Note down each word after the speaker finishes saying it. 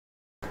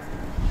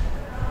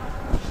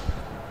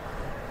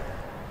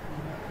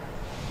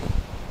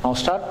Now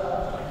start.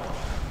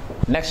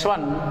 Next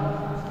one,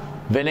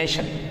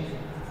 venation.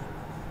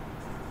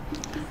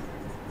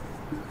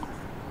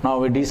 Now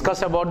we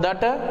discuss about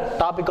that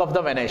topic of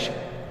the venation.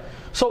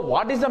 So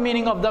what is the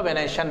meaning of the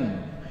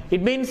venation?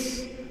 It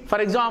means, for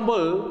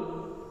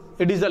example,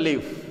 it is a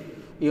leaf.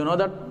 You know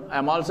that I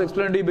am also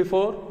explained to you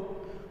before.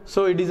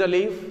 So it is a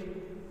leaf,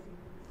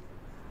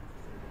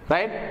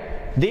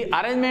 right? The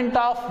arrangement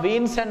of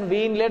veins and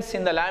veinlets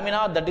in the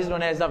lamina, that is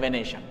known as the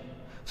venation.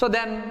 So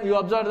then you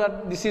observe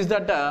that this is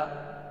that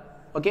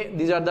okay,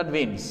 these are the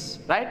veins,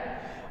 right?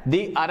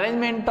 The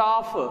arrangement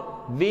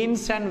of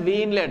veins and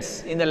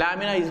veinlets in the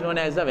lamina is known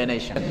as the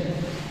venation.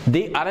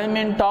 The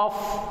arrangement of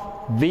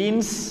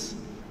veins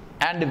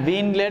and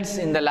veinlets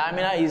in the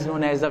lamina is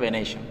known as the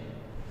venation.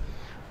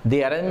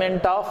 The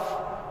arrangement of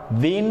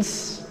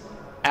veins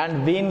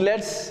and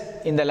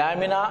veinlets in the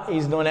lamina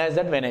is known as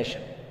that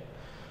venation.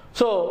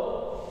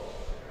 So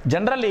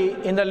generally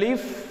in the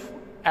leaf,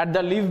 at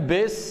the leaf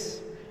base,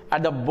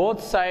 at the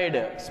both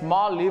side,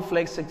 small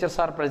leaf-like structures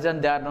are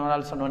present. They are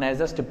also known as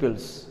the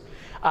stipules.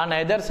 On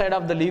either side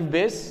of the leaf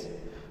base,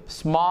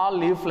 small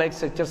leaf-like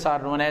structures are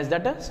known as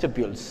that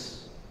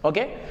stipules.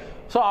 Okay.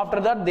 So after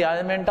that, the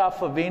arrangement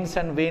of veins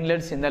and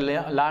veinlets in the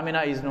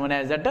lamina is known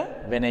as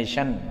that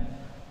venation.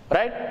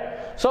 Right.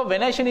 So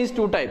venation is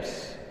two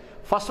types.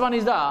 First one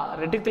is the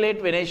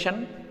reticulate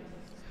venation.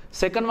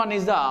 Second one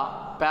is the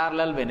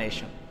parallel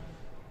venation.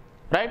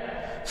 Right.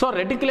 So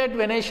reticulate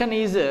venation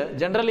is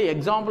generally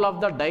example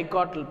of the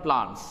dicot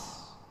plants.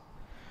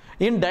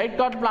 In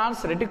dicot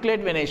plants,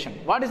 reticulate venation.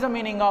 What is the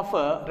meaning of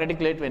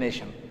reticulate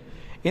venation?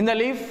 In the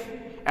leaf,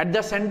 at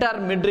the center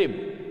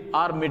midrib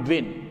or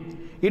midvein,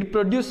 it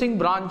producing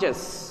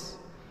branches.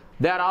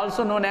 They are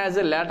also known as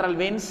lateral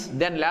veins.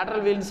 Then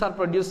lateral veins are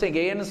producing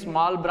again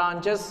small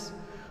branches.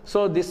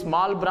 So these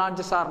small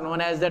branches are known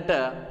as that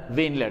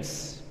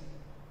veinlets.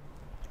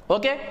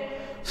 Okay.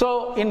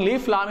 So in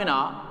leaf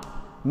lamina,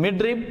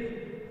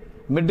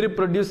 midrib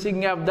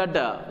producing of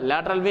that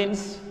lateral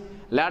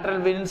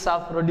veins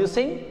are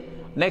producing.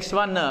 Next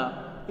one,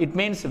 it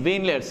means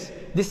veinlets.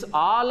 These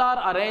all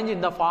are arranged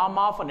in the form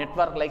of a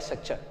network-like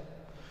structure.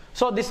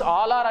 So this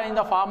all are in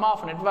the form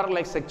of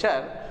network-like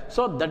structure.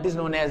 So that is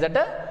known as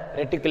that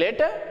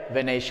reticulate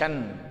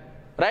venation,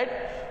 right?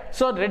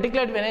 So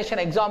reticulate venation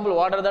example,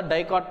 what are the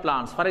dicot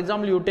plants? For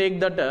example, you take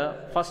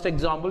that first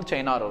example,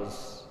 China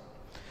rose.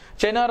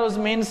 China rose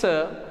means,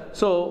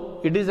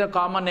 so it is a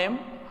common name,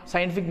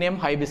 scientific name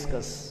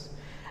hibiscus,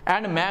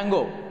 and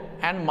mango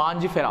and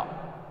mangifera.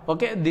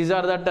 Okay, these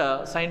are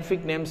the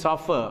scientific names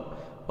of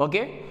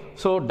okay.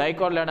 So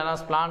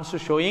dicotyledonous plants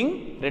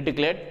showing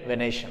reticulate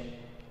venation.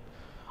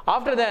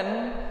 After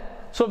then,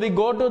 so we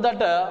go to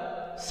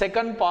that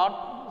second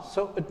part.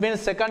 So it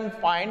means second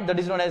point, that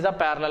is known as the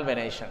parallel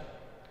venation.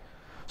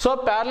 So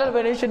parallel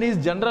venation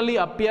is generally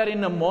appear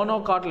in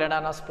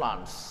monocotyledonous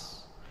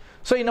plants.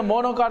 So in a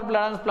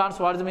monocotyledonous plants,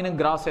 what is the meaning?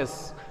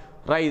 Grasses,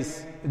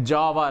 rice,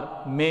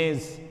 jowar,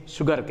 maize,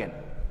 sugarcane.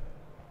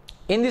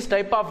 In this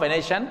type of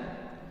venation,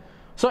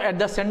 so at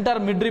the center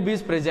midrib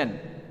is present.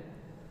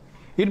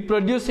 It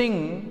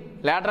producing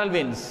lateral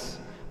veins.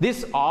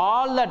 This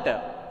all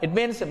that, it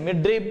means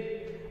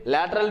midrib,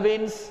 lateral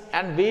veins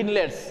and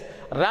veinlets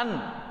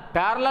run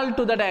parallel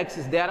to that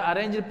axis. They are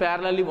arranged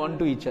parallelly one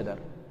to each other.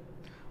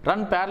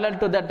 Run parallel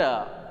to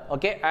that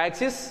okay,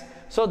 axis.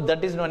 So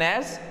that is known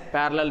as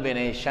parallel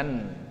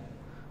venation.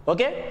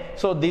 Okay.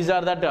 So these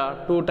are the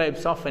two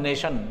types of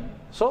venation.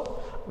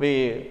 So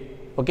we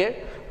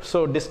okay.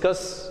 So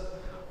discuss.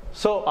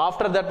 So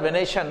after that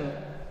venation,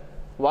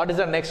 what is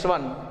the next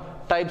one?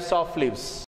 Types of leaves.